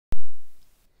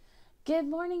Good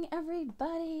morning,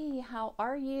 everybody. How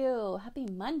are you? Happy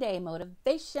Monday,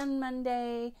 Motivation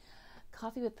Monday.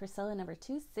 Coffee with Priscilla number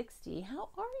 260. How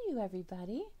are you,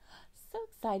 everybody? So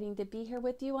exciting to be here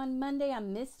with you on Monday. I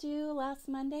missed you last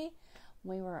Monday.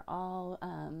 We were all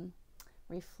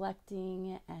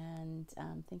reflecting and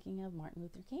thinking of Martin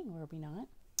Luther King, were we not?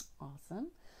 Awesome.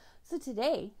 So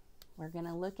today we're going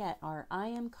to look at our I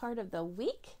Am card of the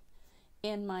week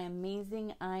in my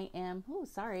amazing I Am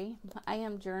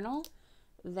journal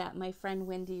that my friend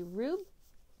Wendy Rube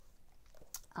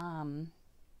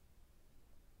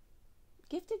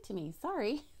gifted to me.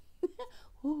 Sorry.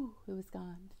 Ooh, it was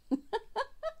gone.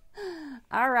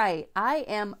 All right. I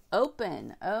am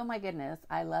open. Oh my goodness.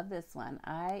 I love this one.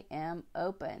 I am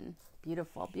open.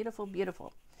 Beautiful, beautiful,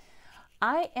 beautiful.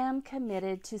 I am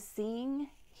committed to seeing,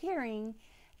 hearing,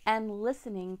 and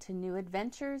listening to new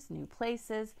adventures, new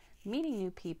places, meeting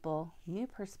new people, new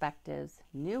perspectives,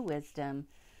 new wisdom,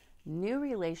 new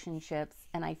relationships,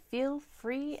 and I feel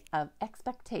free of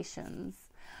expectations.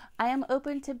 I am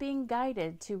open to being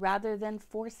guided to rather than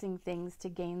forcing things to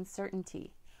gain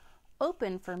certainty.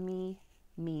 Open for me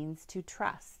means to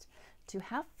trust, to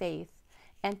have faith,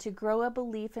 and to grow a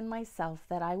belief in myself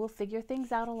that I will figure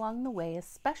things out along the way,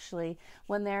 especially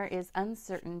when there is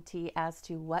uncertainty as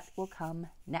to what will come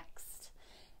next.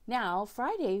 Now,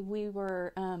 Friday, we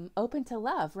were open to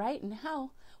love, right? And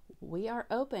how we are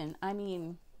open. I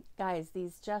mean, guys,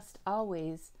 these just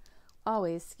always,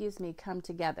 come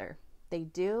together. They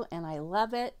do, and I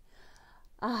love it.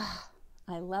 I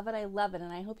love it,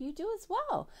 and I hope you do as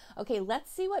well. Okay,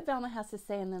 let's see what Velma has to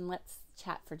say, and then let's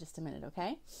chat for just a minute,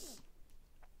 okay?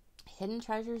 Hidden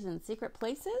treasures in secret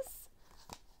places,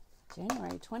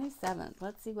 January 27th.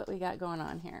 Let's see what we got going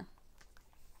on here.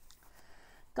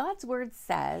 God's word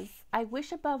says, I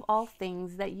wish above all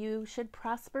things that you should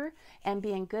prosper and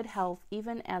be in good health,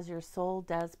 even as your soul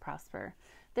does prosper.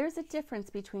 There's a difference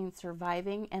between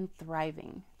surviving and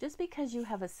thriving. Just because you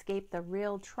have escaped the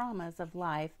real traumas of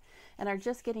life and are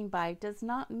just getting by does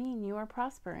not mean you are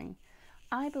prospering.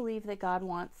 I believe that God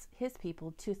wants his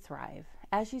people to thrive.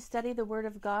 As you study the word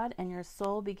of God and your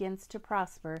soul begins to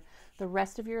prosper, the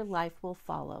rest of your life will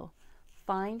follow.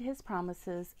 Find his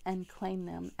promises and claim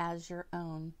them as your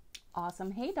own.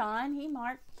 Awesome. Hey, Dawn. Hey,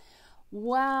 Mark.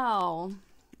 Wow.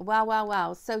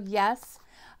 So, yes,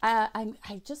 I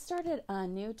just started a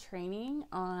new training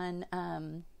on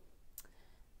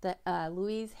the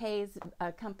Louise Hay's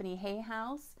company, Hay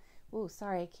House. Oh,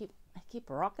 sorry. I keep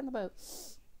rocking the boat.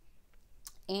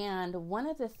 And one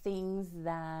of the things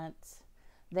that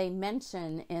they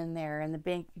mention in there in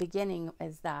the beginning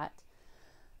is that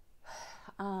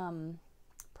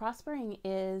prospering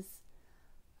is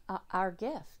our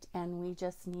gift, and we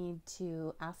just need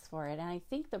to ask for it. And I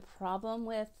think the problem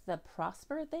with the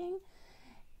prosper thing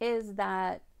is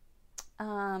that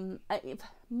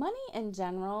money in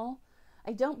general,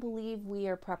 I don't believe we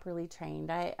are properly trained.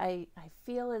 I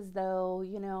feel as though,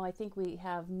 I think we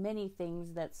have many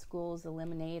things that schools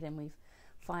eliminate, and we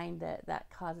find that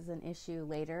causes an issue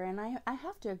later. And I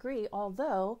have to agree,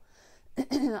 although,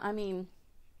 I mean,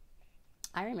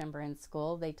 I remember in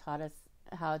school they taught us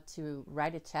how to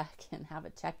write a check and have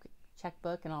a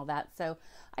checkbook and all that. So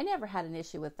I never had an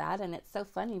issue with that. And it's so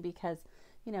funny because,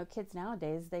 kids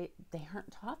nowadays, they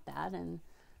aren't taught that.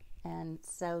 And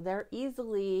so they're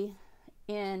easily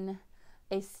in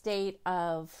a state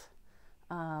of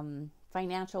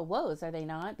financial woes, are they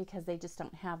not? Because they just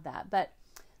don't have that. But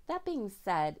that being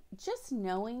said, just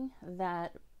knowing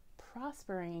that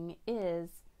prospering is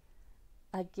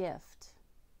a gift,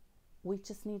 we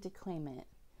just need to claim it.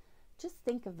 Just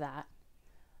think of that.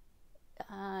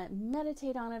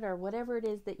 Meditate on it, or whatever it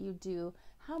is that you do.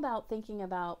 How about thinking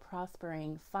about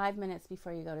prospering 5 minutes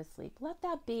before you go to sleep? Let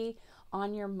that be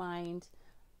on your mind,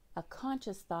 a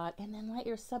conscious thought, and then let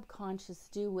your subconscious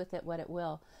do with it what it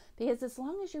will. Because as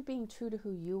long as you're being true to who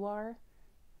you are,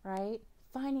 right?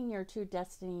 Finding your true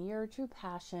destiny, your true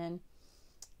passion,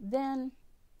 then,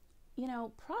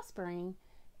 prospering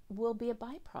will be a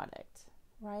byproduct,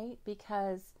 right?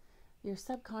 Because your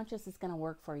subconscious is going to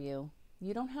work for you.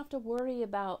 You don't have to worry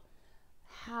about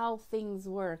how things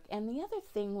work. And the other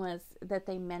thing was that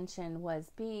they mentioned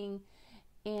was being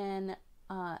in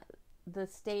the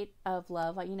state of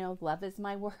love. Love is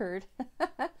my word.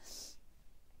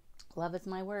 Love is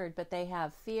my word. But they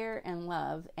have fear and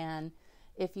love. And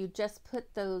if you just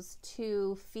put those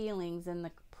two feelings in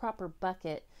the proper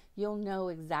bucket, you'll know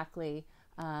exactly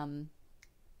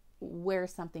where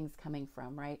something's coming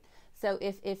from, right? So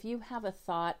if you have a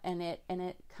thought and it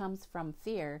comes from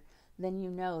fear, then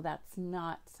you know that's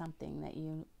not something that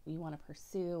you want to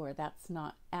pursue, or that's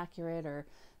not accurate, or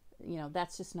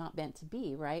that's just not meant to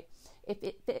be, right?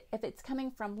 If it's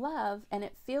coming from love and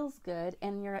it feels good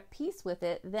and you're at peace with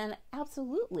it, then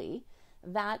absolutely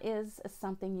that is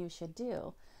something you should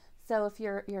do. So if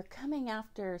you're coming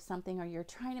after something, or you're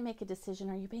trying to make a decision,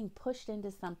 or you're being pushed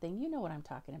into something, you know what I'm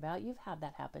talking about. You've had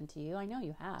that happen to you. I know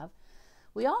you have.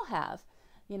 We all have.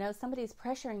 Somebody's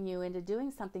pressuring you into doing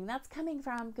something. That's coming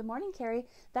from, good morning, Carrie.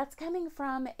 That's coming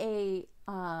from a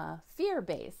fear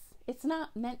base. It's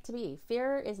not meant to be.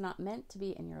 Fear is not meant to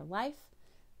be in your life,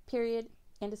 period,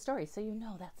 end of story. So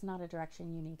that's not a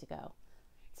direction you need to go.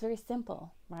 It's very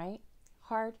simple, right?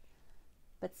 Hard,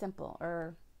 but simple.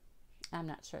 Or I'm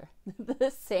not sure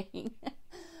the saying.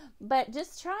 But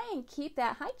just try and keep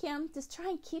that, hi Kim, just try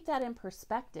and keep that in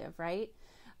perspective, right?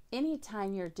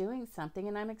 Anytime you're doing something,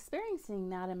 and I'm experiencing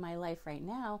that in my life right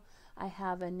now, I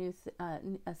have a new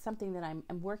something that I'm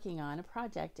working on, a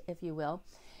project, if you will,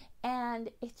 and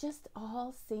it just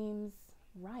all seems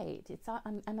right. It's all,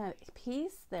 I'm at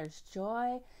peace. There's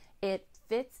joy. It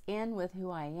fits in with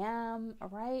who I am,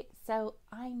 right? So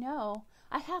I know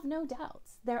I have no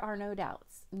doubts. There are no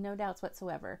doubts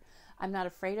whatsoever. I'm not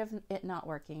afraid of it not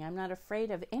working. I'm not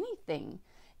afraid of anything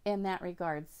in that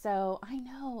regard. So I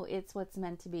know it's what's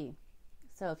meant to be.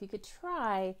 So if you could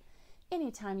try,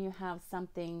 anytime you have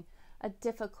something, a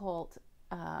difficult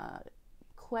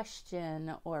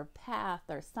question or path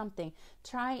or something,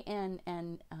 try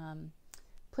and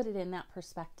put it in that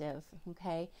perspective,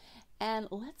 okay? And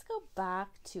let's go back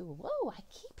to, whoa, I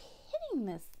keep hitting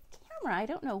this camera. I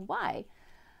don't know why.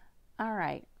 All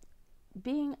right,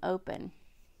 being open.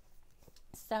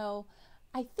 So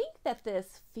I think that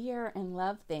this fear and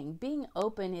love thing, being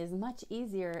open, is much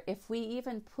easier if we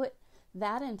even put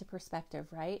that into perspective,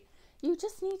 right? You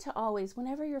just need to always,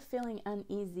 whenever you're feeling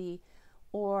uneasy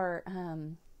or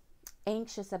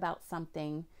anxious about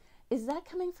something, is that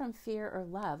coming from fear or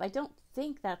love? I don't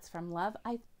think that's from love.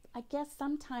 I guess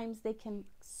sometimes they can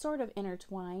sort of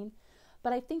intertwine,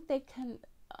 but I think they can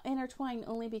intertwine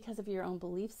only because of your own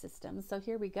belief system. So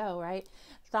here we go, right?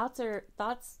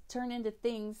 Thoughts turn into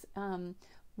things.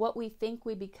 What we think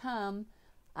we become.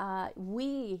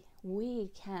 We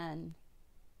can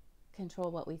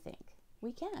control what we think.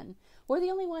 We can. We're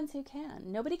the only ones who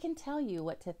can. Nobody can tell you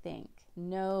what to think.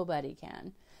 Nobody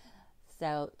can.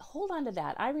 So hold on to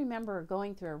that. I remember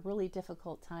going through a really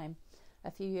difficult time a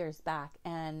few years back,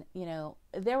 and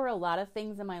there were a lot of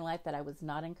things in my life that I was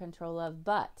not in control of,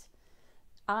 but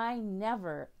I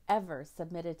never ever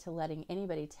submitted to letting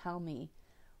anybody tell me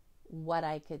what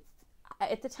I could.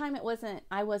 At the time,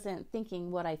 I wasn't thinking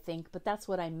what I think, but that's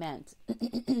what I meant.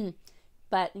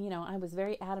 But I was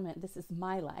very adamant. This is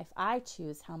my life. I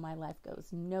choose how my life goes.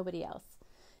 Nobody else.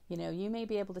 You may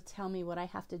be able to tell me what I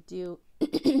have to do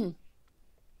in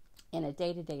a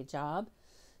day-to-day job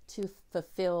to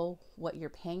fulfill what you're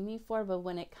paying me for, but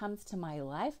when it comes to my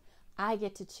life, I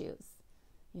get to choose.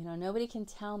 Nobody can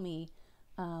tell me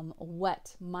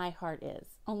what my heart is.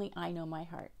 Only I know my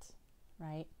heart,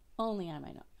 right? Only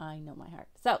I know my heart.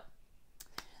 So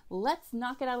let's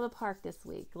knock it out of the park this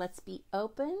week. Let's be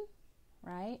open,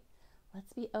 right?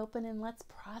 Let's be open and let's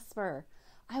prosper.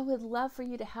 I would love for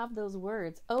you to have those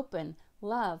words: open,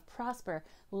 love, prosper.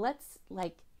 Let's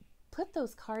put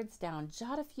those cards down.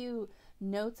 Jot a few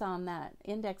notes on that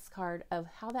index card of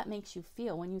how that makes you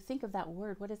feel. When you think of that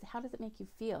word, how does it make you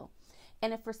feel?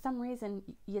 And if for some reason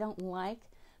you don't like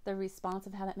the response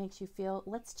of how that makes you feel,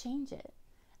 let's change it.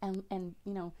 And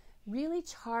really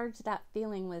charge that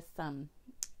feeling with some,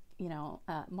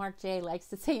 Mark J likes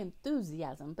to say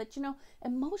enthusiasm, but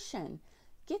emotion.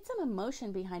 Get some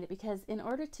emotion behind it, because in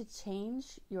order to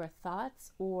change your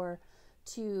thoughts or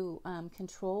to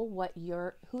control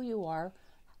who you are,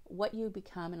 what you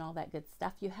become, and all that good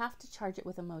stuff, you have to charge it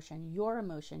with emotion,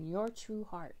 your true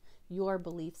heart, your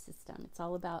belief system. It's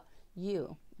all about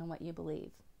you and what you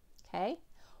believe. Okay?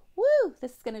 Woo!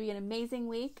 This is going to be an amazing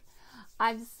week.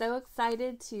 I'm so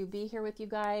excited to be here with you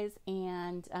guys,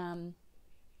 and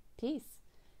peace.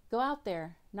 Go out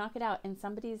there, knock it out, and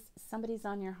somebody's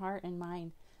on your heart and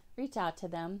mind. Reach out to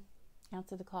them.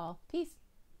 Answer the call. Peace.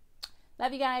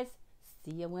 Love you guys.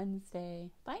 See you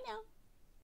Wednesday. Bye now.